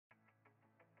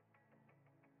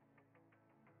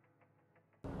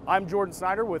I'm Jordan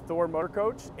Snyder with Thor Motor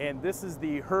Coach, and this is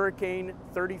the Hurricane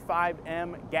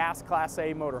 35M Gas Class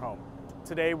A motorhome.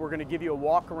 Today we're going to give you a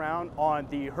walk around on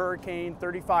the Hurricane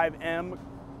 35M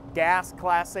Gas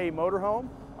Class A motorhome,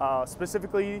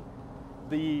 specifically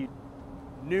the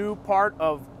new part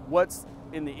of what's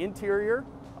in the interior.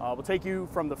 We'll take you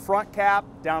from the front cap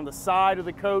down the side of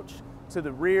the coach to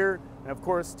the rear, and of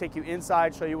course take you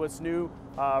inside, show you what's new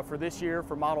for this year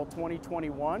for model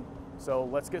 2021. So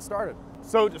let's get started.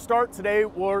 So to start today,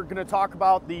 we're going to talk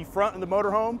about the front of the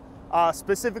motorhome,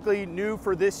 specifically new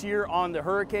for this year on the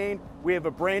Hurricane. We have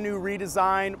a brand new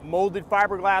redesigned molded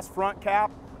fiberglass front cap.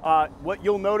 What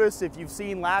you'll notice if you've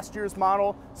seen last year's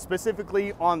model,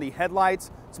 specifically on the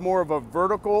headlights, it's more of a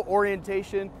vertical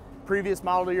orientation. Previous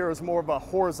model year was more of a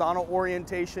horizontal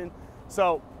orientation.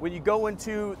 So when you go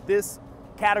into this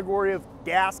category of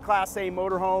gas Class A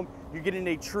motorhome, you're getting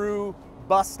a true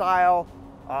bus style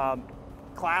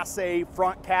Class A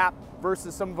front cap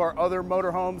versus some of our other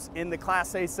motorhomes in the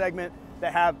Class A segment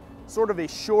that have sort of a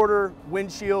shorter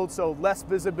windshield, so less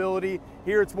visibility.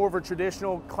 Here it's more of a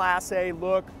traditional Class A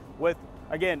look with,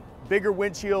 again, bigger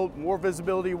windshield, more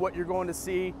visibility, what you're going to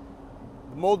see.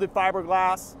 The molded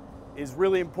fiberglass is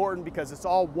really important because it's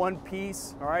all one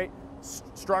piece, all right?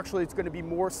 Structurally, it's going to be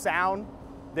more sound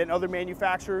than other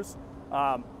manufacturers.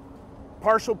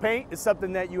 Partial paint is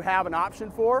something that you have an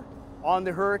option for on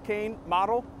the Hurricane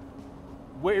model.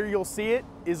 Where you'll see it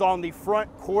is on the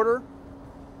front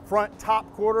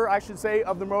top quarter, I should say,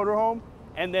 of the motorhome,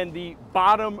 and then the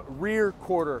bottom rear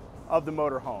quarter of the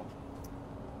motorhome.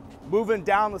 Moving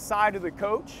down the side of the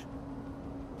coach,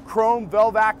 chrome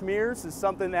Velvac mirrors is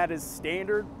something that is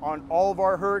standard on all of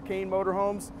our Hurricane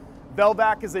motorhomes.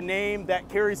 Velvac is a name that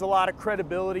carries a lot of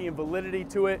credibility and validity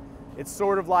to it. It's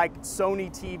sort of like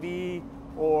Sony TV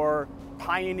or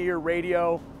Pioneer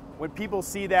Radio. When people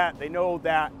see that, they know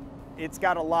that it's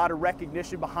got a lot of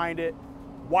recognition behind it.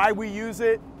 Why we use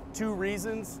it? Two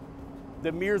reasons.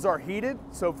 The mirrors are heated,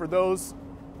 so for those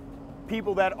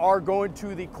people that are going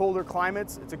to the colder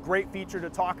climates, it's a great feature to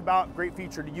talk about, great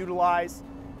feature to utilize.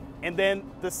 And then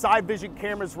the side vision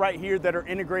cameras right here that are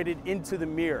integrated into the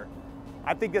mirror.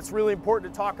 I think that's really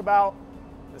important to talk about,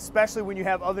 especially when you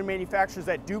have other manufacturers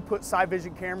that do put side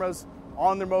vision cameras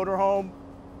on their motorhome,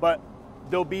 but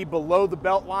they'll be below the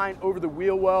belt line over the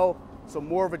wheel well, so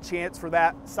more of a chance for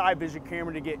that side vision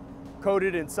camera to get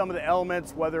coated in some of the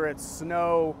elements, whether it's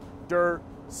snow, dirt,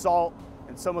 salt,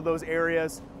 in some of those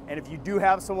areas. And if you do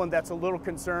have someone that's a little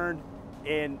concerned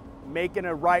in making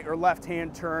a right or left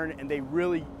hand turn and they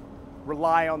really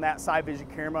rely on that side vision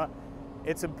camera,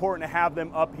 it's important to have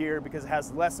them up here because it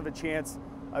has less of a chance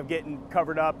of getting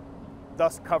covered up,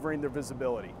 thus covering their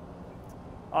visibility.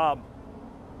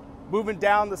 Moving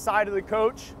down the side of the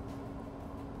coach,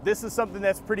 this is something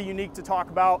that's pretty unique to talk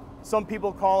about. Some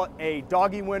people call it a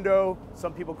doggy window,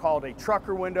 some people call it a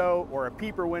trucker window or a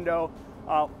peeper window.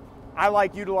 I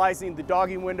like utilizing the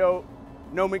doggy window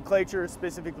nomenclature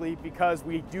specifically because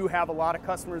we do have a lot of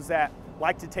customers that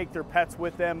like to take their pets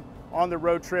with them on the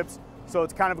road trips. So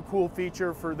it's kind of a cool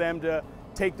feature for them to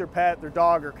take their pet, their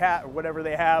dog or cat or whatever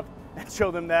they have and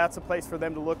show them that's a place for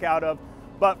them to look out of.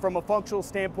 But from a functional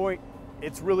standpoint,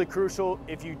 it's really crucial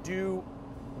if you do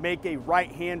make a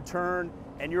right-hand turn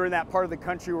and you're in that part of the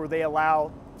country where they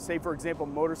allow, say for example,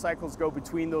 motorcycles go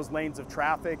between those lanes of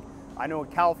traffic. I know in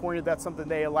California that's something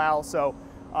they allow. So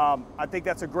I think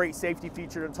that's a great safety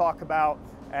feature to talk about.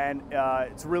 And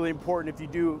it's really important if you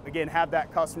do, again, have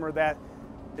that customer that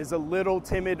is a little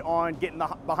timid on getting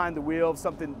behind the wheel of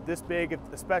something this big,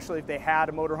 especially if they had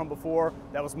a motorhome before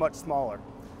that was much smaller.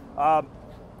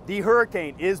 The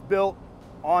Hurricane is built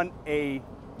on a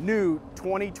new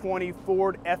 2020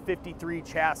 Ford F53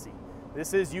 chassis.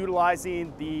 This is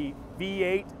utilizing the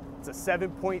V8. It's a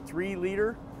 7.3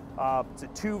 liter. It's a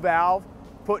 2-valve,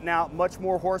 putting out much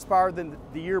more horsepower than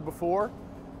the year before.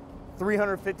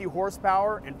 350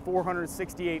 horsepower and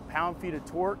 468 pound-feet of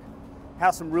torque.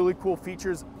 Has some really cool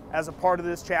features as a part of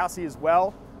this chassis as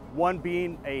well. One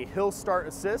being a hill start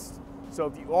assist. So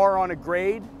if you are on a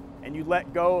grade and you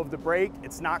let go of the brake,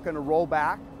 it's not going to roll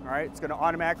back. All right, it's going to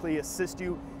automatically assist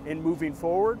you in moving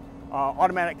forward.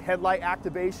 Automatic headlight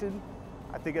activation.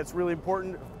 I think that's really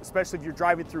important, especially if you're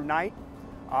driving through night.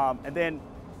 And then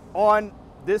on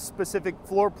this specific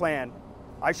floor plan,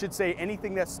 I should say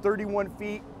anything that's 31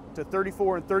 feet to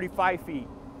 34 and 35 feet.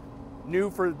 New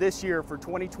for this year, for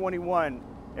 2021,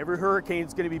 every Hurricane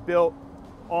is going to be built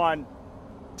on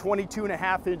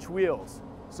 22.5-inch wheels.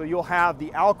 So you'll have the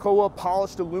Alcoa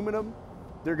polished aluminum.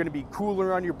 They're going to be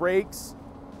cooler on your brakes.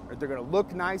 They're going to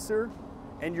look nicer.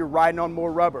 and you're riding on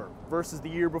more rubber versus the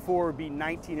year before would be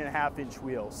 19.5-inch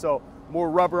wheels. So more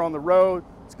rubber on the road,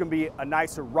 it's gonna be a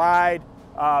nicer ride.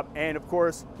 And of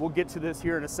course, we'll get to this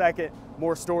here in a second,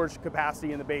 more storage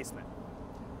capacity in the basement.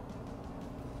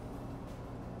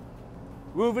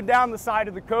 Moving down the side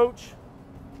of the coach,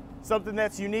 something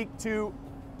that's unique to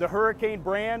the Hurricane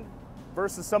brand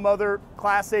versus some other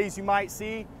Class A's you might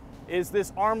see is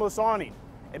this armless awning.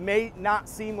 It may not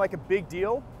seem like a big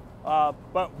deal,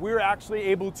 but we're actually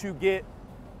able to get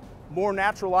more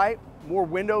natural light, more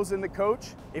windows in the coach.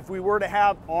 If we were to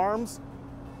have arms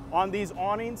on these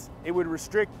awnings, it would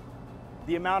restrict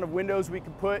the amount of windows we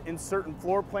can put in certain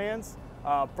floor plans.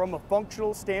 From a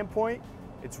functional standpoint,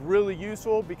 it's really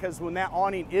useful because when that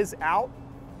awning is out,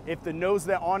 if the nose of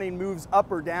that awning moves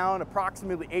up or down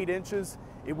approximately 8 inches,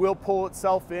 it will pull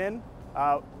itself in.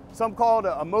 Some call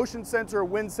it a motion sensor, a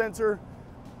wind sensor.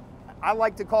 I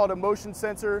like to call it a motion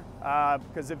sensor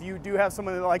because if you do have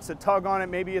someone that likes to tug on it,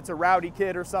 maybe it's a rowdy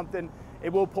kid or something,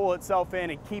 it will pull itself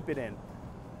in and keep it in.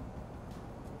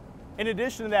 In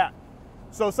addition to that,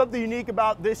 so something unique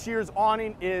about this year's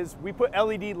awning is we put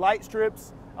LED light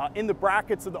strips in the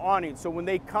brackets of the awning. So when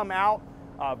they come out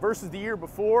versus the year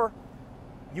before,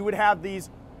 you would have these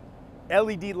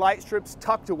LED light strips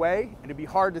tucked away and it'd be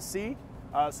hard to see.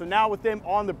 So now with them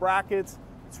on the brackets,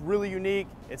 it's really unique.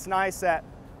 It's nice that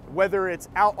whether it's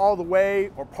out all the way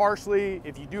or partially,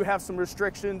 if you do have some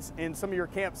restrictions in some of your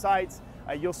campsites,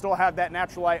 you'll still have that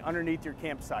natural light underneath your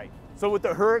campsite. So with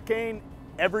the Hurricane,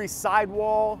 every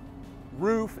sidewall,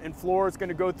 roof, and floor is going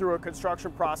to go through a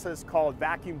construction process called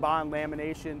vacuum bond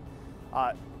lamination.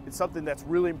 It's something that's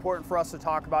really important for us to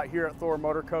talk about here at Thor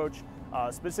Motor Coach.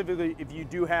 Specifically, if you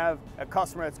do have a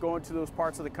customer that's going to those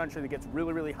parts of the country that gets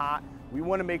really, really hot, we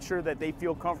want to make sure that they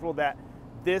feel comfortable that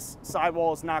this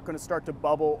sidewall is not going to start to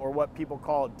bubble or what people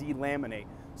call delaminate.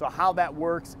 So how that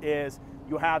works is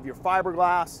you have your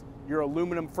fiberglass, your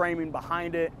aluminum framing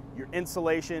behind it, your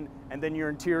insulation, and then your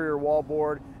interior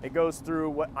wallboard. It goes through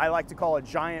what I like to call a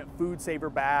giant food saver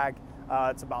bag.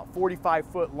 It's about 45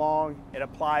 foot long. It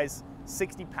applies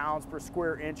 60 pounds per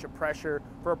square inch of pressure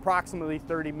for approximately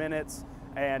 30 minutes.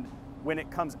 And when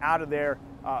it comes out of there,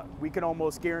 we can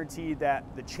almost guarantee that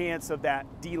the chance of that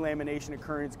delamination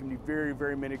occurring is going to be very,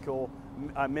 very minimal,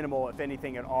 if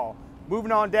anything at all.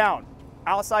 Moving on down,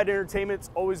 outside entertainment is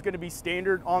always going to be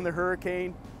standard on the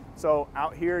Hurricane. So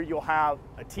out here you'll have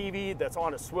a TV that's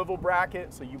on a swivel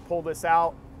bracket. So you pull this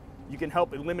out, you can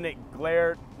help eliminate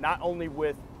glare, not only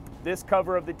with this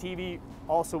cover of the TV,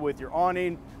 also with your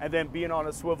awning, and then being on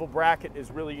a swivel bracket is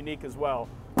really unique as well.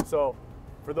 So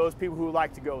for those people who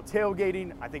like to go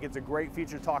tailgating, I think it's a great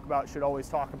feature to talk about, should always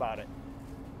talk about it.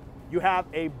 You have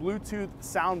a Bluetooth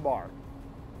sound bar.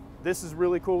 This is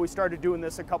really cool. We started doing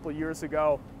this a couple of years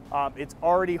ago. It's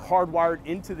already hardwired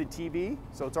into the TV,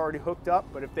 so it's already hooked up,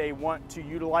 but if they want to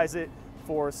utilize it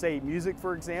for, say, music,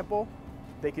 for example,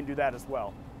 they can do that as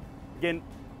well. Again,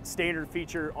 standard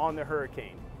feature on the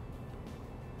Hurricane.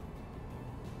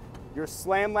 Your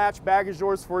slam latch baggage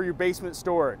doors for your basement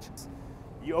storage.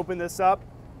 You open this up,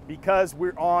 because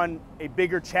we're on a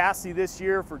bigger chassis this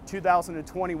year for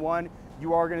 2021,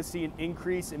 you are going to see an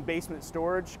increase in basement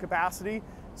storage capacity,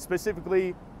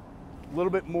 specifically a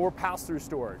little bit more pass-through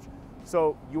storage.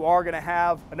 So you are going to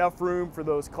have enough room for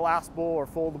those collapsible or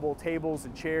foldable tables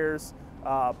and chairs,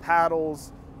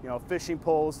 paddles, fishing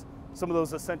poles, some of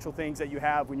those essential things that you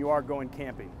have when you are going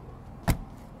camping.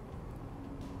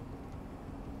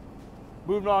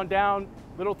 Moving on down,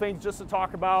 little things just to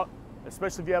talk about,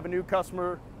 especially if you have a new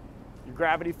customer, your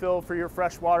gravity fill for your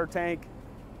freshwater tank.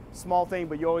 Small thing,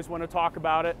 but you always want to talk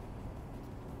about it.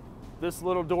 This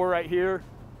little door right here,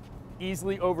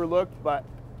 easily overlooked, but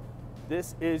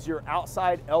this is your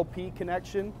outside LP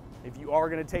connection. If you are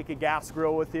going to take a gas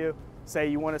grill with you, say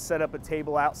you want to set up a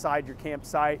table outside your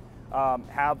campsite,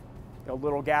 have a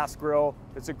little gas grill.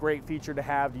 It's a great feature to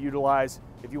have to utilize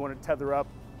if you want to tether up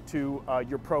to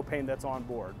your propane that's on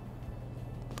board.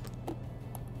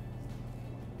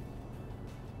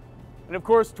 And of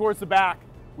course, towards the back,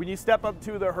 when you step up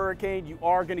to the Hurricane, you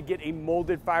are going to get a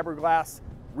molded fiberglass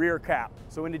rear cap.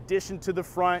 So in addition to the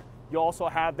front, you also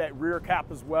have that rear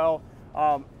cap as well.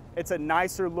 It's a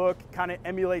nicer look, kind of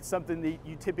emulates something that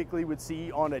you typically would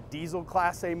see on a diesel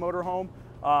Class A motorhome.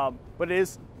 But it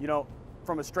is,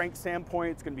 from a strength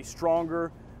standpoint, it's going to be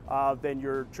stronger than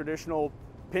your traditional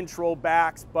pinch roll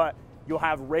backs, but you'll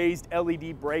have raised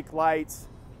LED brake lights.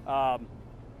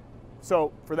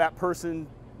 So for that person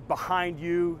behind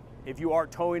you, if you are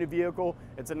towing a vehicle,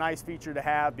 it's a nice feature to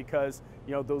have because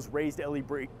those raised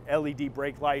LED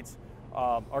brake lights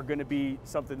are going to be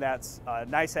something that's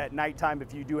nice at nighttime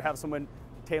if you do have someone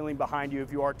tailing behind you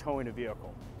if you are towing a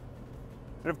vehicle.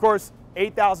 And of course,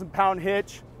 8,000 pound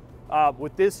hitch.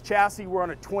 With this chassis, we're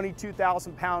on a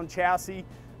 22,000 pound chassis.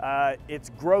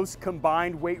 Its gross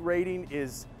combined weight rating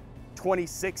is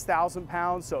 26,000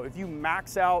 pounds. So if you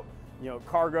max out,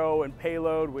 cargo and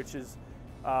payload, which is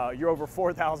you're over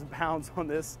 4,000 pounds on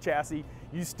this chassis,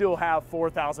 you still have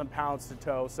 4,000 pounds to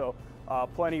tow. So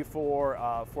plenty for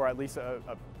at least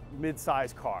a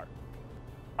mid-sized car.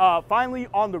 Finally,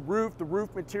 on the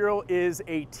roof material is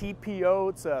a TPO.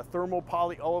 It's a thermal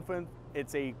polyolefin.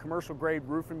 It's a commercial grade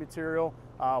roofing material.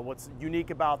 What's unique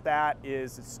about that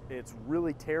is it's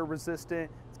really tear resistant.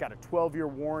 It's got a 12-year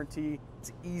warranty.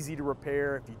 It's easy to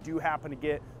repair. If you do happen to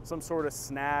get some sort of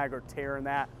snag or tear in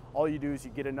that, all you do is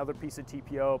you get another piece of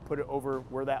TPO, put it over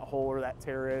where that hole or that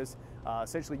tear is,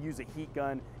 essentially use a heat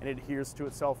gun, and it adheres to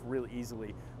itself really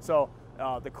easily. So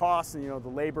the cost and the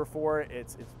labor for it,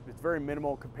 it's very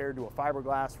minimal compared to a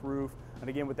fiberglass roof. And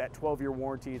again, with that 12-year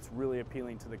warranty, it's really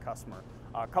appealing to the customer.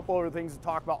 A couple other things to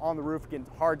talk about on the roof. Again,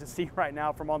 hard to see right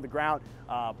now from on the ground,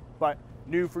 but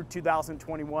new for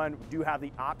 2021, we do have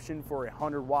the option for a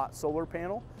 100-watt solar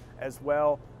panel, as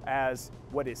well as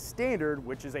what is standard,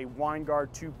 which is a WineGuard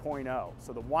 2.0.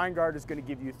 So the WineGuard is going to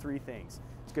give you three things.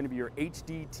 It's going to be your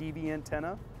HD TV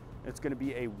antenna. It's going to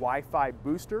be a Wi-Fi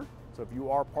booster. So if you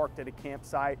are parked at a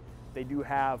campsite, they do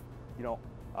have,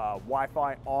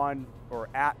 Wi-Fi on or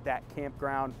at that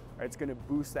campground. It's going to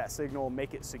boost that signal and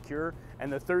make it secure.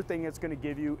 And the third thing it's going to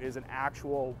give you is an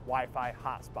actual Wi-Fi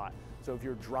hotspot. So if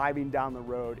you're driving down the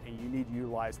road and you need to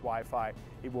utilize Wi-Fi,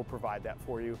 it will provide that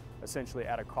for you, essentially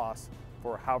at a cost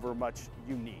for however much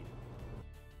you need.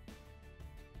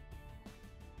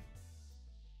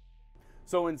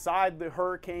 So inside the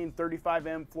Hurricane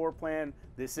 35M floor plan,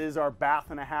 this is our bath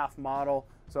and a half model.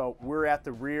 So we're at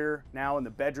the rear now in the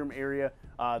bedroom area.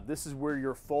 This is where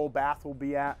your full bath will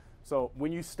be at. So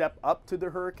when you step up to the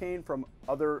Hurricane from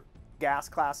other gas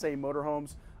Class A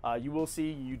motorhomes, you will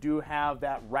see you do have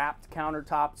that wrapped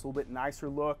countertop. It's a little bit nicer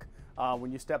look.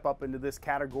 When you step up into this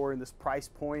category and this price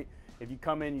point, if you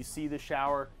come in, you see the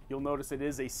shower, you'll notice it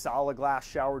is a solid glass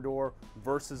shower door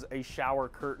versus a shower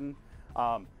curtain.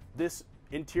 This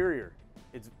interior,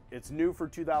 it's new for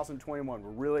 2021. We're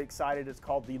really excited. It's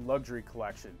called the Luxury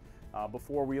Collection.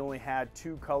 Before, we only had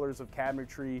two colors of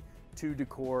cabinetry, two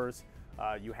decors.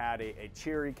 You had a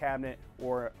cherry cabinet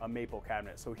or a maple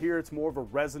cabinet. So here it's more of a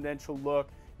residential look.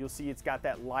 You'll see it's got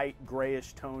that light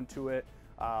grayish tone to it.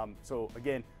 So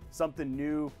again, something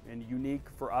new and unique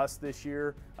for us this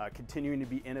year, continuing to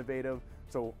be innovative.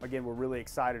 So again, we're really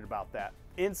excited about that.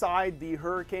 Inside the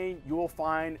Hurricane, you will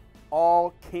find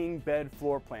all king bed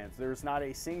floor plans. There's not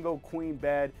a single queen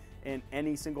bed in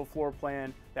any single floor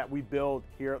plan that we build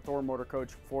here at Thor Motor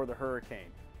Coach for the Hurricane.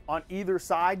 On either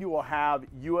side, you will have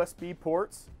USB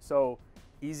ports, so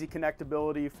easy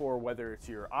connectability for whether it's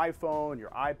your iPhone,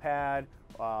 your iPad,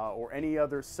 or any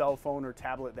other cell phone or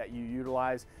tablet that you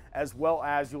utilize, as well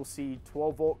as you'll see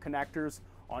 12-volt connectors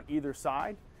on either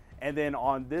side. And then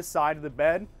on this side of the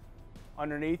bed,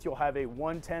 underneath, you'll have a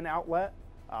 110 outlet.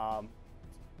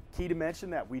 Key to mention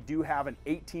that we do have an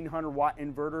 1800-watt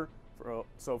inverter.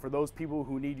 So for those people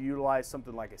who need to utilize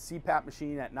something like a CPAP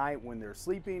machine at night when they're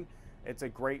sleeping, it's a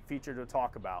great feature to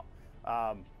talk about.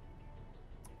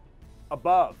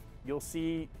 Above, you'll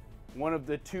see one of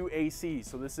the two ACs.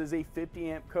 So this is a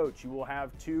 50 amp coach. You will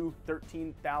have two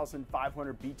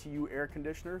 13,500 BTU air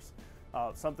conditioners.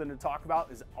 Something to talk about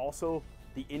is also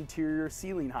the interior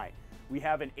ceiling height. We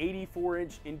have an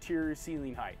 84-inch interior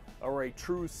ceiling height, or a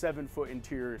true 7-foot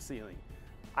interior ceiling.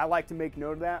 I like to make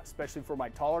note of that, especially for my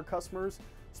taller customers,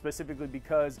 specifically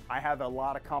because I have a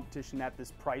lot of competition at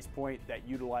this price point that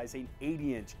utilize an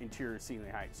 80-inch interior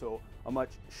ceiling height, so a much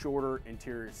shorter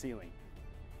interior ceiling.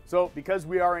 So because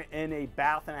we are in a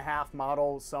bath and a half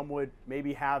model, some would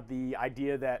maybe have the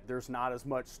idea that there's not as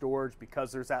much storage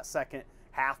because there's that second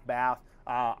half bath.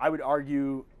 I would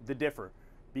argue the differ,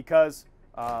 because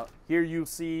here you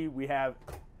see we have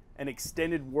an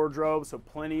extended wardrobe, so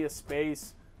plenty of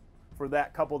space for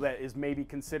that couple that is maybe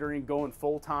considering going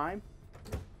full-time.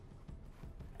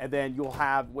 And then you'll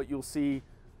have what you'll see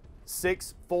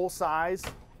 6 full-size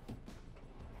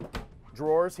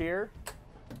drawers here,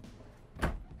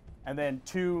 and then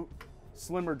 2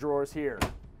 slimmer drawers here.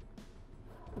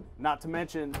 Not to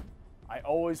mention, I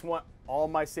always want all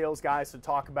my sales guys to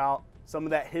talk about some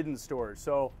of that hidden storage.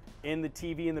 So in the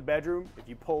TV in the bedroom, if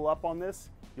you pull up on this,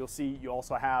 you'll see you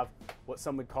also have what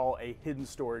some would call a hidden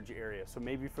storage area. So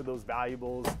maybe for those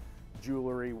valuables,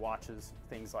 jewelry, watches,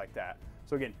 things like that.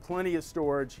 So again, plenty of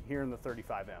storage here in the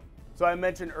 35M. So I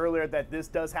mentioned earlier that this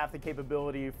does have the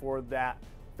capability for that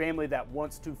family that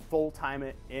wants to full time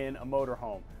it in a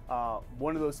motorhome.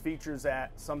 One of those features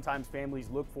that sometimes families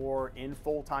look for in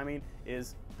full timing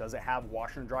is, does it have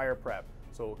washer and dryer prep?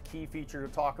 So a key feature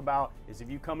to talk about is if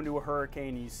you come into a Hurricane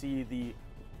and you see the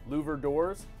louver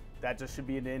doors, that just should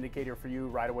be an indicator for you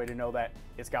right away to know that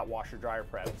it's got washer dryer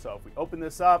prep. So if we open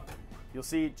this up, you'll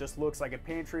see it just looks like a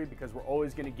pantry because we're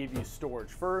always going to give you storage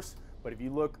first. But if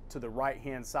you look to the right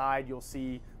hand side, you'll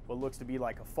see what looks to be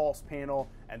like a false panel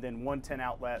and then 110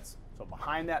 outlets. So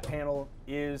behind that panel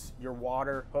is your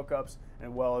water hookups as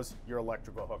well as your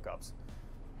electrical hookups.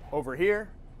 Over here,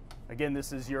 again,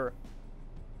 this is your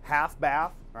half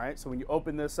bath, right? So when you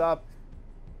open this up,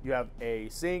 you have a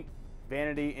sink,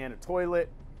 vanity, and a toilet.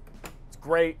 It's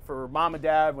great for mom and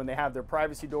dad when they have their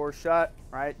privacy doors shut,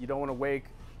 right? You don't want to wake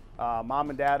mom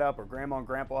and dad up or grandma and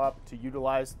grandpa up to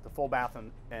utilize the full bath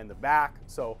and the back.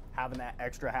 So having that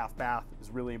extra half bath is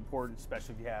really important,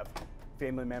 especially if you have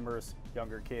family members,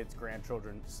 younger kids,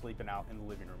 grandchildren sleeping out in the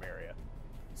living room area.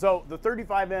 So the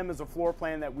 35M is a floor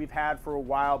plan that we've had for a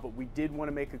while, but we did want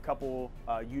to make a couple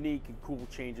unique and cool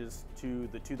changes to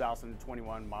the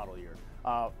 2021 model year.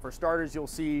 For starters, you'll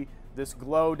see this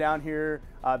glow down here.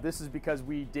 This is because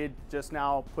we did just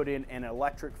now put in an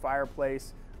electric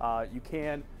fireplace. You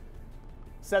can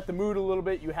set the mood a little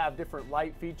bit. You have different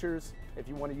light features if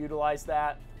you want to utilize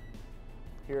that.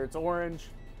 Here it's orange,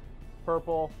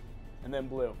 purple, and then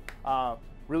blue.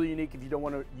 Really unique if you don't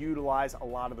want to utilize a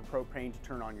lot of the propane to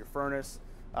turn on your furnace.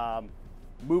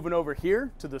 Moving over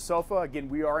here to the sofa, again,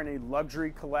 we are in a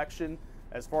luxury collection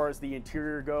as far as the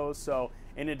interior goes. So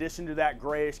in addition to that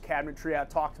grayish cabinetry I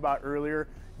talked about earlier,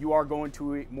 you are going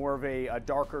to more of a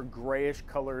darker grayish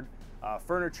colored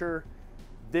furniture.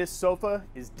 This sofa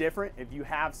is different. If you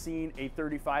have seen a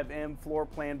 35M floor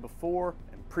plan before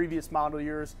in previous model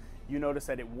years, you notice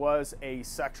that it was a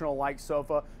sectional like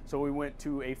sofa. So we went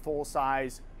to a full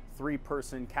size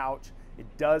 3-person couch. It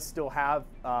does still have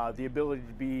the ability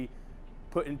to be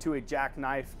put into a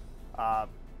jackknife,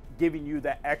 giving you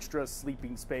that extra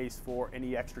sleeping space for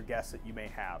any extra guests that you may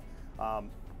have.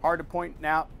 Hard to point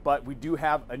out, but we do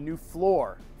have a new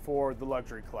floor for the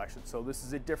luxury collection. So this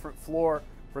is a different floor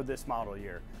for this model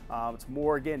year. It's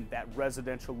more, again, that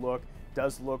residential look.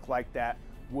 Does look like that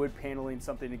wood paneling,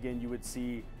 something again you would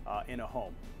see in a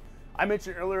home. I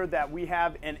mentioned earlier that we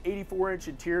have an 84-inch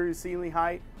interior ceiling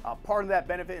height. Part of that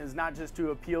benefit is not just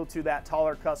to appeal to that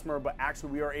taller customer, but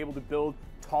actually we are able to build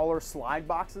taller slide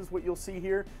boxes, what you'll see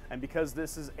here. And because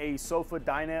this is a sofa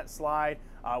dinette slide,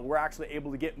 we're actually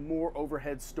able to get more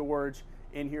overhead storage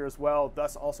in here as well,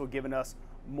 thus also giving us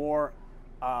more,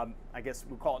 I guess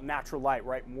we call it natural light,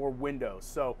 right? More windows.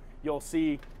 So you'll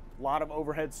see a lot of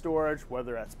overhead storage,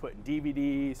 whether that's putting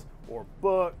DVDs or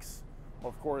books, or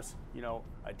of course, you know,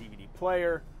 a DVD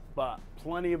player, but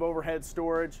plenty of overhead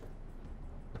storage.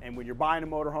 And when you're buying a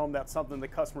motorhome, that's something the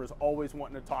customer is always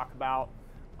wanting to talk about.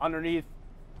 Underneath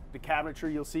the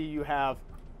cabinetry, you'll see you have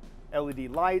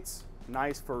LED lights,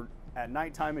 nice for at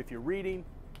nighttime if you're reading.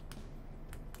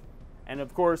 And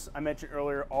of course, I mentioned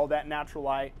earlier, all that natural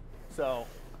light. So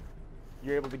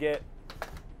you're able to get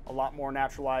a lot more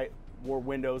natural light, more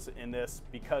windows in this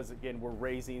because again, we're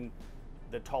raising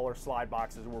the taller slide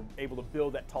boxes. We're able to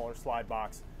build that taller slide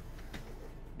box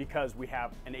because we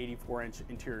have an 84-inch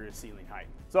interior ceiling height.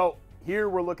 So here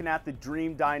we're looking at the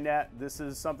Dream Dinette. This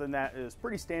is something that is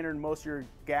pretty standard in most of your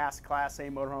gas Class A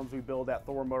motorhomes we build at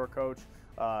Thor Motor Coach.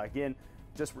 Again,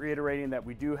 just reiterating that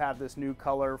we do have this new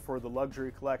color for the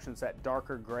luxury collections, that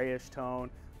darker grayish tone.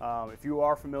 If you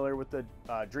are familiar with the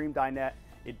Dream Dinette,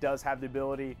 it does have the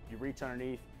ability, you reach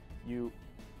underneath, you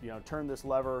turn this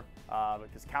lever,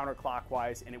 it's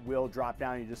counterclockwise, and it will drop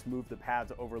down. You just move the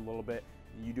pads over a little bit.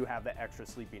 You do have that extra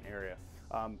sleeping area.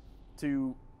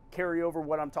 To carry over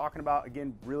what I'm talking about,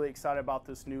 again, really excited about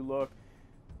this new look.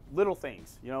 Little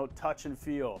things, touch and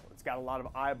feel. It's got a lot of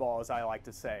eyeball, as I like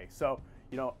to say. So,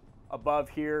 above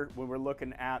here, when we're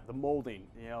looking at the molding,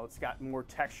 it's got more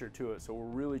texture to it. So we're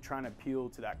really trying to appeal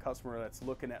to that customer that's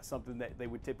looking at something that they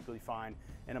would typically find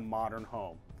in a modern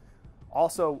home.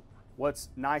 Also, what's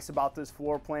nice about this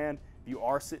floor plan, if you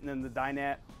are sitting in the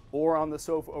dinette or on the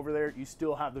sofa over there, you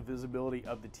still have the visibility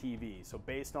of the TV. So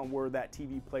based on where that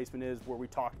TV placement is, where we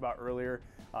talked about earlier,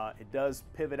 it does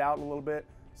pivot out a little bit.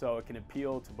 So it can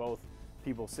appeal to both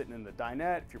people sitting in the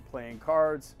dinette, if you're playing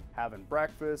cards, having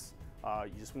breakfast,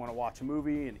 you just want to watch a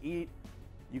movie and eat,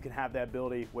 you can have that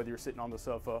ability whether you're sitting on the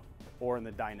sofa or in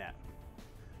the dinette.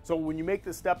 So when you make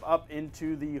the step up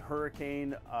into the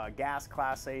Hurricane gas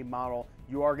Class A model,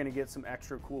 you are going to get some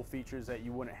extra cool features that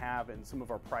you wouldn't have in some of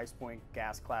our price point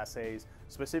gas Class A's.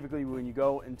 Specifically, when you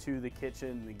go into the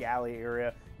kitchen, the galley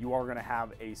area, you are going to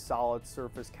have a solid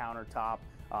surface countertop.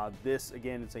 This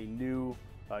again, it's a new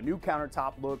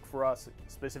countertop look for us,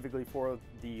 specifically for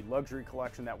the luxury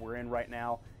collection that we're in right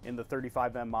now in the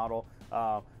 35M model.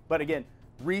 But again,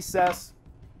 recess,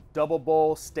 double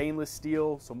bowl, stainless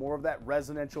steel, so more of that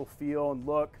residential feel and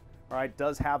look. All right,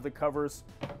 does have the covers.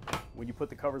 When you put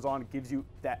the covers on, it gives you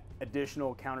that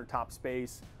additional countertop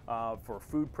space for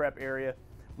food prep area.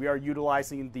 We are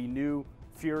utilizing the new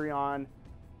Furrion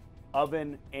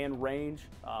oven and range.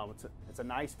 It's a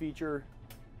nice feature.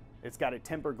 It's got a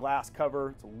tempered glass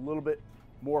cover. It's a little bit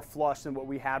more flush than what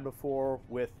we had before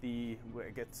with it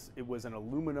was an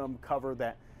aluminum cover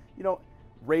that, you know,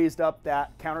 raised up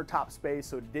that countertop space,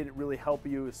 so it didn't really help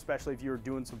you, especially if you were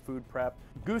doing some food prep.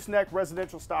 Gooseneck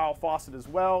residential style faucet as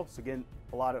well. So again,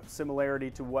 a lot of similarity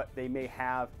to what they may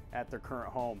have at their current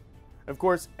home. Of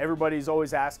course, everybody's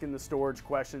always asking the storage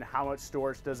question, how much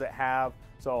storage does it have?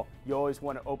 So you always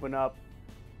want to open up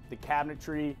the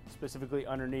cabinetry, specifically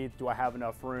underneath. Do I have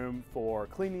enough room for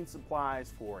cleaning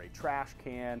supplies, for a trash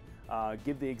can?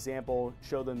 Give the example,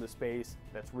 show them the space.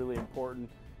 That's really important.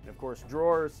 And of course,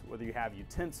 drawers, whether you have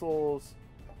utensils,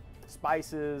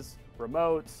 spices,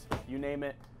 remotes, you name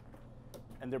it.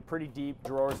 And they're pretty deep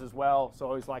drawers as well, so I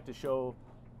always like to show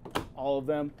all of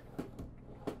them.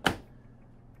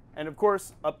 And of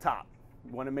course, up top,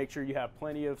 you want to make sure you have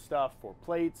plenty of stuff for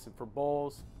plates and for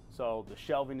bowls. So the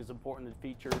shelving is important to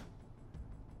feature.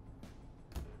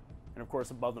 And of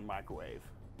course, above the microwave.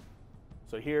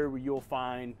 So here you'll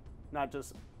find not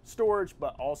just storage,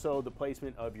 but also the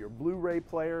placement of your Blu-ray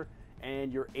player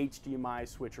and your HDMI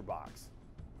switcher box.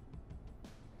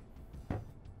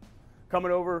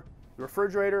 Coming over, the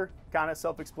refrigerator, kind of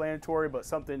self-explanatory, but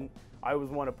something I always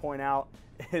want to point out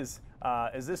is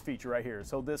this feature right here.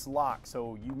 So this lock,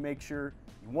 so you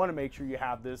want to make sure you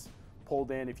have this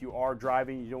pulled in. If you are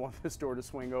driving, you don't want this door to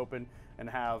swing open and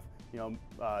have, you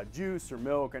know, juice or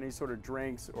milk, any sort of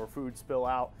drinks or food spill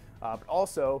out. But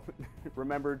also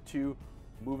remember to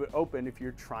move it open if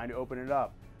you're trying to open it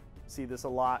up. See this a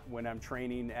lot when I'm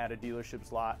training at a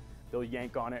dealership's lot. They'll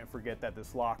yank on it and forget that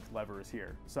this lock lever is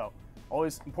here. So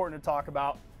always important to talk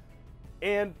about.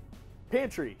 And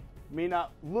pantry may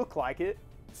not look like it,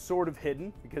 sort of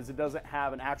hidden because it doesn't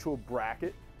have an actual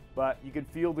bracket, but you can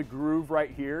feel the groove right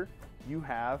here. You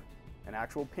have an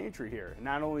actual pantry here. And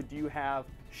not only do you have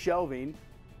shelving,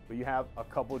 but you have a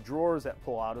couple of drawers that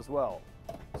pull out as well.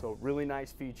 So really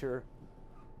nice feature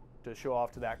to show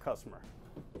off to that customer.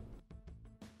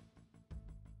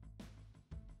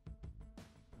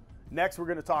 Next we're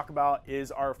going to talk about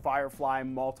is our Firefly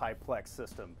multiplex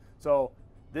system. So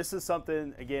this is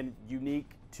something, again, unique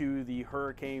to the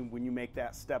Hurricane when you make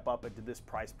that step up into this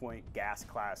price point gas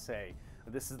Class A.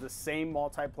 This is the same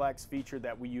multiplex feature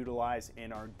that we utilize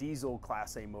in our diesel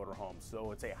Class A motorhome.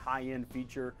 So it's a high-end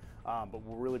feature, but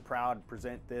we're really proud to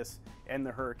present this in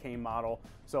the Hurricane model.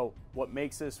 So what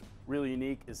makes this really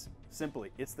unique is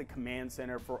simply, it's the command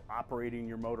center for operating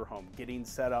your motorhome, getting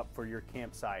set up for your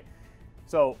campsite.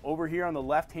 So over here on the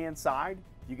left-hand side,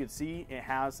 you can see it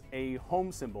has a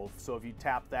home symbol. So if you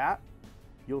tap that,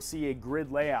 you'll see a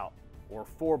grid layout, or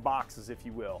 4 boxes, if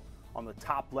you will. On the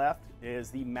top left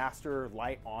is the master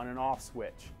light on and off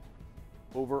switch.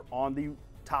 Over on the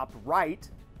top right,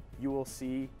 you will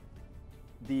see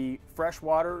the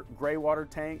freshwater, gray water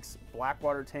tanks, black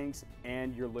water tanks,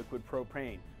 and your liquid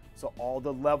propane. So all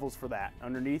the levels for that.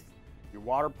 Underneath, your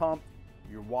water pump,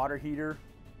 your water heater,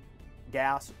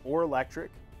 gas or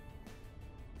electric.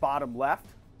 Bottom left,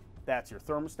 that's your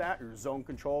thermostat, your zone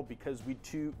control, because we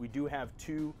do have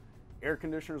 2 air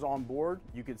conditioners on board.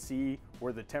 You can see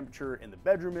where the temperature in the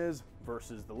bedroom is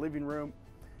versus the living room.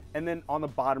 And then on the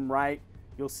bottom right,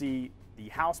 you'll see the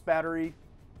house battery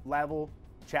level,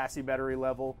 chassis battery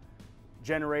level,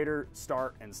 generator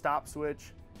start and stop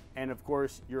switch, and of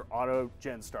course your auto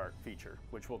gen start feature,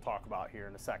 which we'll talk about here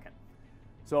in a second.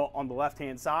 So on the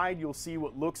left-hand side, you'll see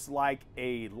what looks like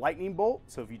a lightning bolt.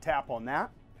 So if you tap on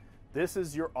that, this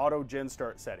is your auto gen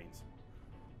start settings.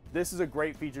 This is a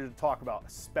great feature to talk about,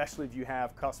 especially if you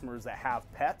have customers that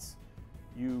have pets.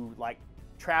 You like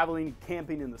traveling,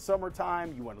 camping in the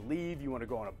summertime, you want to leave, you want to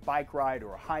go on a bike ride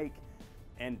or a hike,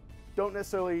 and don't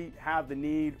necessarily have the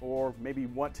need or maybe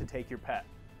want to take your pet.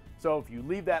 So if you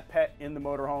leave that pet in the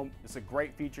motorhome, it's a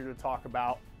great feature to talk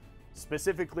about,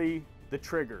 specifically the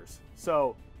triggers.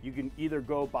 So you can either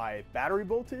go by battery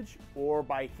voltage or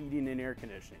by heating and air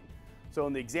conditioning. So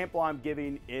in the example I'm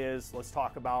giving is, let's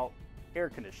talk about air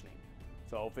conditioning.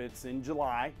 So if it's in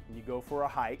July and you go for a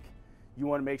hike, you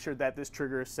want to make sure that this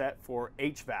trigger is set for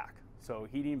HVAC, so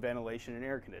heating, ventilation, and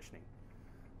air conditioning.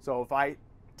 So if I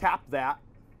tap that,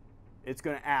 it's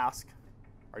going to ask,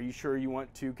 are you sure you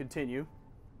want to continue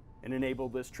and enable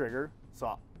this trigger?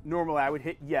 So normally I would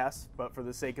hit yes, but for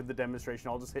the sake of the demonstration,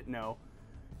 I'll just hit no.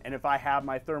 And if I have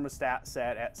my thermostat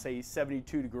set at, say,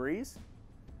 72 degrees,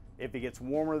 if it gets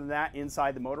warmer than that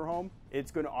inside the motorhome,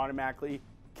 it's going to automatically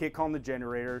kick on the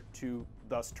generator to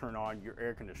thus turn on your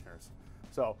air conditioners.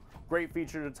 So great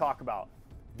feature to talk about.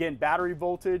 Again, battery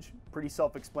voltage, pretty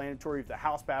self-explanatory. If the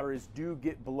house batteries do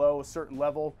get below a certain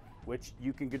level, which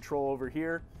you can control over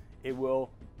here, it will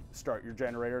start your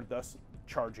generator, thus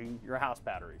charging your house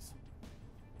batteries.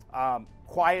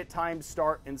 Quiet time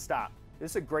start and stop.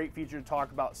 This is a great feature to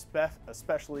talk about,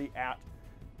 especially at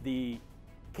the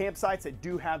campsites that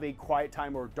do have a quiet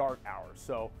time or dark hours.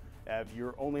 So if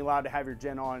you're only allowed to have your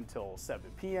gen on until 7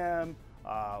 p.m.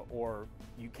 Or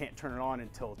you can't turn it on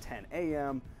until 10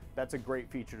 a.m., that's a great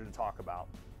feature to talk about.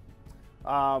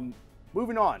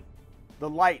 Moving on, the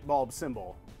light bulb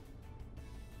symbol.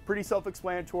 Pretty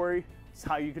self-explanatory. It's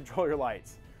how you control your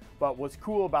lights. But what's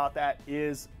cool about that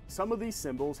is some of these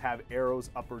symbols have arrows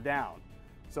up or down.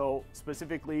 So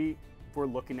specifically, if we're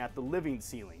looking at the living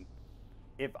ceiling,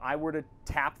 if I were to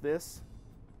tap this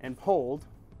and hold,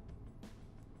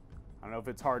 I don't know if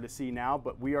it's hard to see now,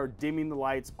 but we are dimming the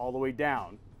lights all the way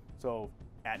down. So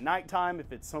at nighttime,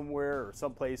 if it's somewhere or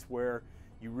someplace where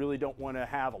you really don't want to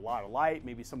have a lot of light,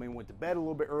 maybe somebody went to bed a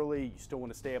little bit early, you still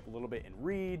want to stay up a little bit and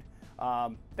read,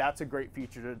 that's a great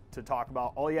feature to talk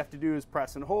about. All you have to do is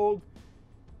press and hold,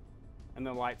 and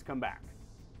then the lights come back.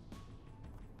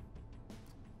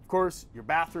 Of course, your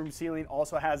bathroom ceiling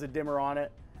also has a dimmer on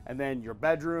it, and then your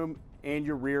bedroom and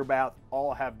your rear bath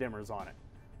all have dimmers on it.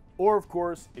 Or of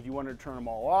course, if you wanted to turn them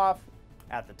all off,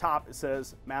 at the top it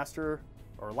says master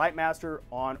or light master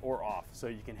on or off. So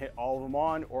you can hit all of them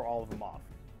on or all of them off.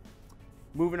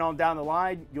 Moving on down the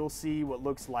line, you'll see what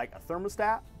looks like a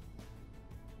thermostat.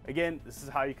 Again, this is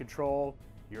how you control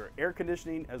your air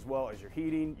conditioning as well as your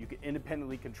heating. You can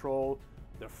independently control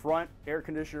the front air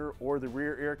conditioner or the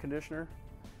rear air conditioner,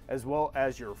 as well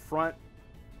as your front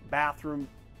bathroom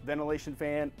ventilation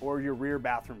fan or your rear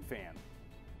bathroom fan.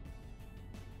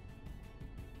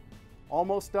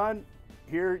 Almost done.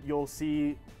 Here you'll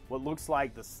see what looks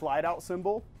like the slide out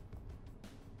symbol.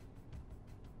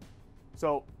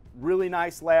 So really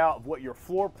nice layout of what your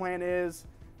floor plan is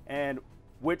and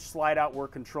which slide out we're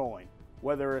controlling,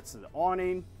 whether it's the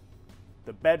awning,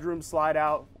 the bedroom slide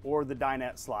out, or the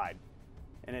dinette slide.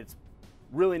 And it's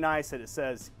really nice that it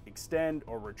says extend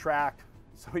or retract,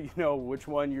 so you know which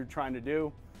one you're trying to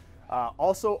do.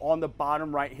 Also on the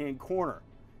bottom right hand corner,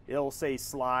 it'll say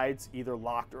slides, either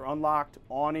locked or unlocked,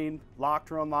 awning,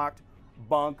 locked or unlocked,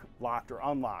 bunk, locked or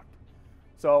unlocked.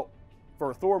 So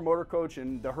for Thor Motor Coach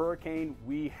and the Hurricane,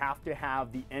 we have to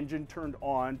have the engine turned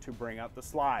on to bring up the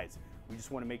slides. We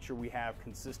just want to make sure we have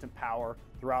consistent power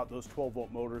throughout those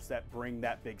 12-volt motors that bring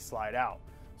that big slide out.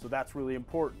 So that's really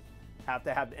important. Have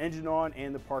to have the engine on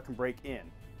and the park and brake in.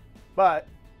 But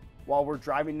while we're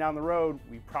driving down the road,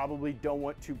 we probably don't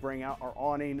want to bring out our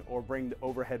awning or bring the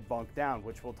overhead bunk down,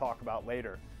 which we'll talk about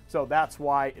later. So that's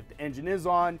why if the engine is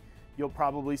on, you'll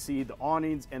probably see the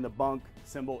awnings and the bunk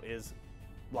symbol is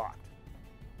locked.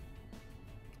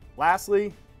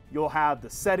 Lastly, you'll have the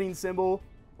setting symbol,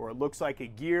 or it looks like a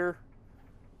gear.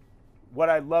 What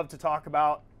I'd love to talk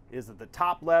about is at the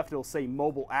top left, it'll say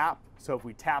mobile app. So if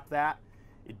we tap that,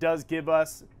 it does give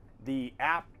us the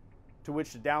app to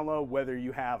which to download, whether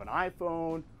you have an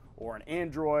iPhone or an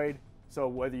Android. So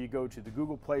whether you go to the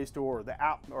Google Play Store or the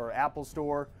app or Apple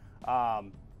Store,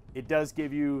 it does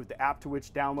give you the app to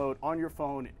which download on your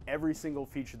phone. Every single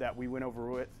feature that we went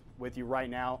over with you right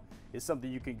now is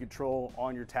something you can control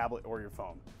on your tablet or your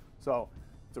phone. So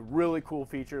it's a really cool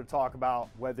feature to talk about,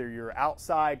 whether you're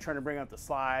outside trying to bring up the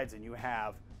slides and you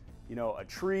have, you know, a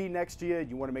tree next to you,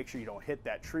 you want to make sure you don't hit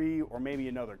that tree, or maybe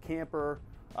another camper,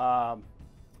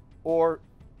 or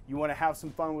you want to have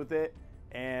some fun with it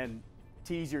and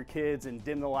tease your kids and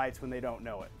dim the lights when they don't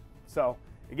know it. So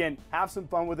again, have some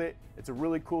fun with it. It's a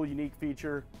really cool, unique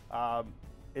feature.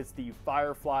 It's the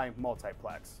Firefly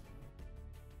Multiplex.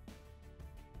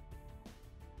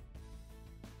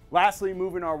 Lastly,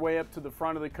 moving our way up to the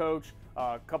front of the coach,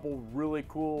 a couple really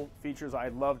cool features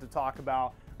I'd love to talk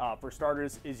about. For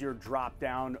starters, is your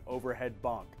drop-down overhead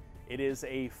bunk. It is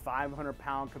a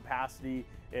 500-pound capacity.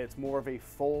 It's more of a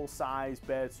full-size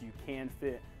bed, so you can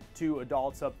fit 2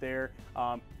 adults up there.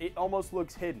 It almost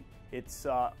looks hidden. It's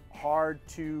hard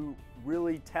to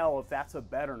really tell if that's a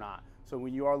bed or not. So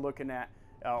when you are looking at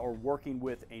or working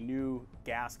with a new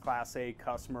gas Class A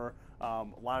customer, a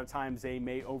lot of times they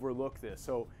may overlook this.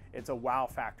 So it's a wow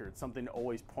factor. It's something to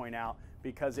always point out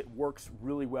because it works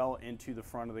really well into the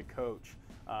front of the coach.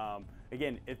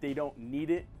 Again, if they don't need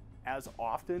it as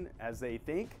often as they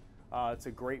think, It's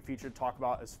a great feature to talk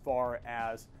about as far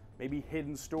as maybe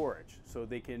hidden storage, so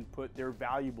they can put their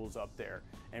valuables up there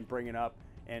and bring it up,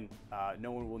 and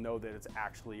no one will know that it's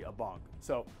actually a bunk.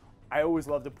 So I always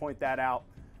love to point that out.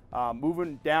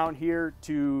 Moving down here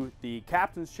to the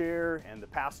captain's chair and the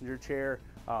passenger chair,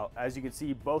 as you can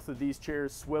see, both of these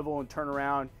chairs swivel and turn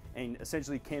around and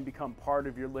essentially can become part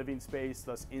of your living space,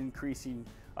 thus increasing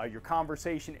your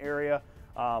conversation area.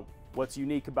 What's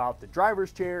unique about the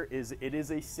driver's chair is it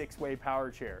is a 6-way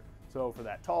power chair. So for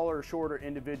that taller, shorter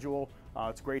individual,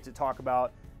 it's great to talk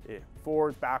about. It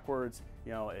forwards, backwards,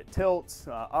 you know, it tilts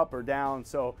up or down.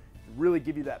 So really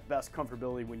give you that best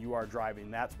comfortability when you are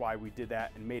driving. That's why we did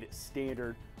that and made it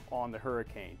standard on the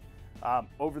Hurricane.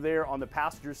 Over there on the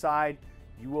passenger side,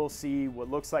 you will see what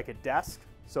looks like a desk.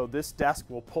 So this desk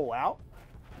will pull out.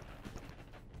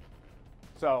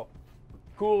 So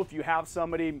cool if you have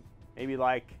somebody, maybe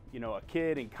like, you know, a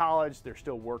kid in college, they're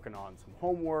still working on some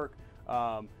homework.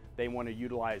 They want to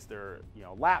utilize their, you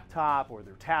know, laptop or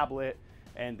their tablet,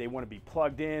 and they want to be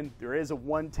plugged in. There is a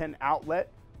 110 outlet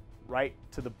right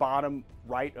to the bottom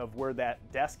right of where that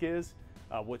desk is.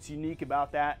 What's unique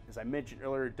about that, as I mentioned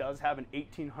earlier, it does have an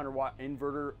 1800 watt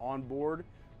inverter on board.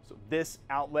 So this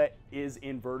outlet is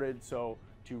inverted. So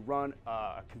to run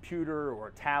a computer or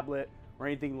a tablet or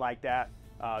anything like that,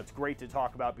 it's great to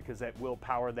talk about because that will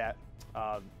power that,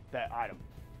 that item.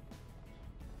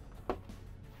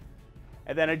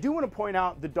 And then I do want to point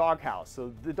out the doghouse.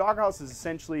 So the doghouse is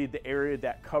essentially the area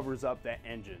that covers up that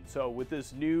engine. So with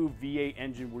this new V8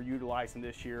 engine we're utilizing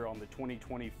this year on the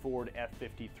 2020 Ford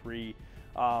F53,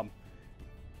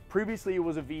 previously it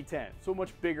was a V10, so much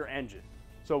bigger engine.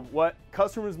 So what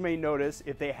customers may notice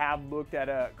if they have looked at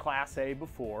a Class A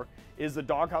before is the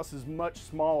doghouse is much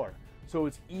smaller. So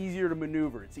it's easier to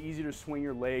maneuver. It's easier to swing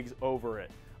your legs over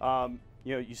it.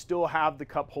 You know, you still have the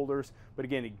cup holders, but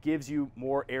again, it gives you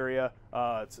more area.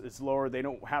 It's lower. They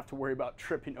don't have to worry about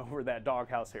tripping over that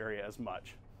doghouse area as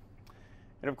much.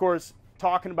 And of course,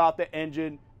 talking about the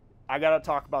engine, I got to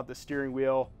talk about the steering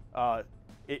wheel.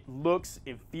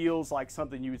 It feels like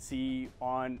something you would see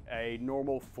on a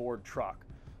normal Ford truck.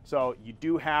 So you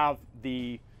do have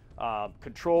the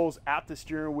controls at the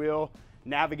steering wheel,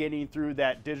 navigating through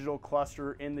that digital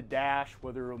cluster in the dash,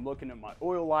 whether I'm looking at my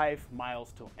oil life,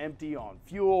 miles till empty on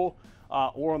fuel,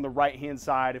 or on the right hand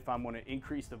side if I'm going to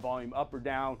increase the volume up or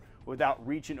down without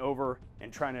reaching over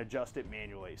and trying to adjust it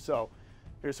manually. So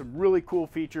there's some really cool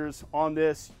features on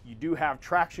this. You do have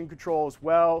traction control as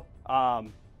well.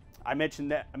 I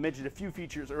mentioned a few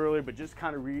features earlier, but just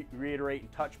kind of reiterate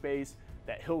and touch base,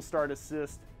 that hill start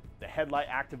assist, the headlight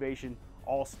activation,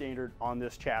 all standard on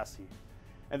this chassis.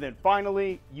 And then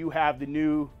finally, you have the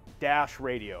new dash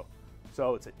radio.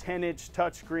 So it's a 10-inch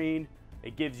touchscreen.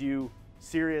 It gives you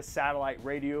Sirius satellite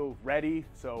radio ready.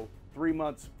 So 3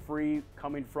 months free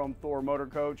coming from Thor Motor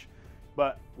Coach.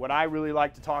 But what I really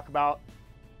like to talk about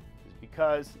is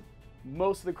because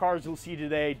most of the cars you'll see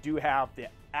today do have the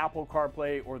Apple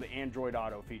CarPlay or the Android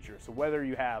Auto feature. So whether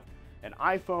you have an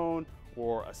iPhone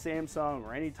or a Samsung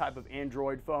or any type of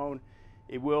Android phone,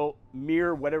 it will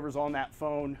mirror whatever's on that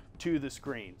phone to the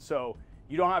screen. So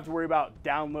you don't have to worry about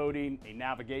downloading a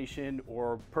navigation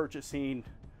or purchasing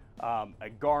a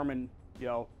Garmin,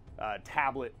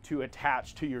 tablet to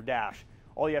attach to your dash.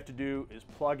 All you have to do is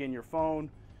plug in your phone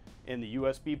in the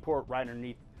USB port right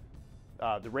underneath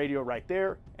the radio right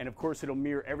there. And of course, it'll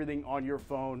mirror everything on your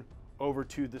phone over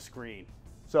to the screen.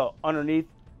 So underneath,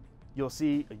 you'll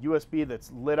see a USB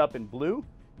that's lit up in blue.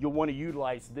 You'll want to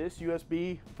utilize this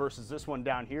USB versus this one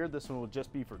down here. This one will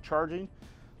just be for charging.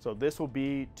 So this will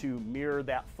be to mirror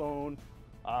that phone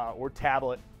or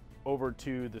tablet over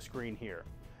to the screen here.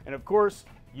 And of course,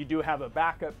 you do have a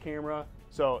backup camera.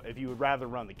 So if you would rather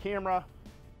run the camera,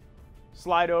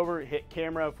 slide over, hit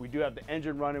camera. If we do have the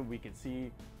engine running, we can see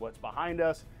what's behind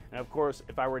us. And of course,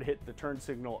 if I were to hit the turn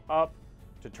signal up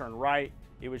to turn right,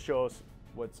 it would show us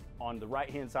what's on the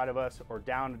right-hand side of us, or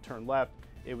down to turn left,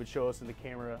 it would show us in the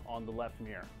camera on the left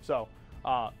mirror. So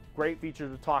great feature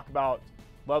to talk about.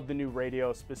 Love the new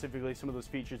radio, specifically some of those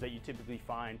features that you typically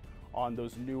find on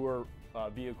those newer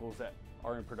vehicles that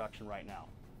are in production right now.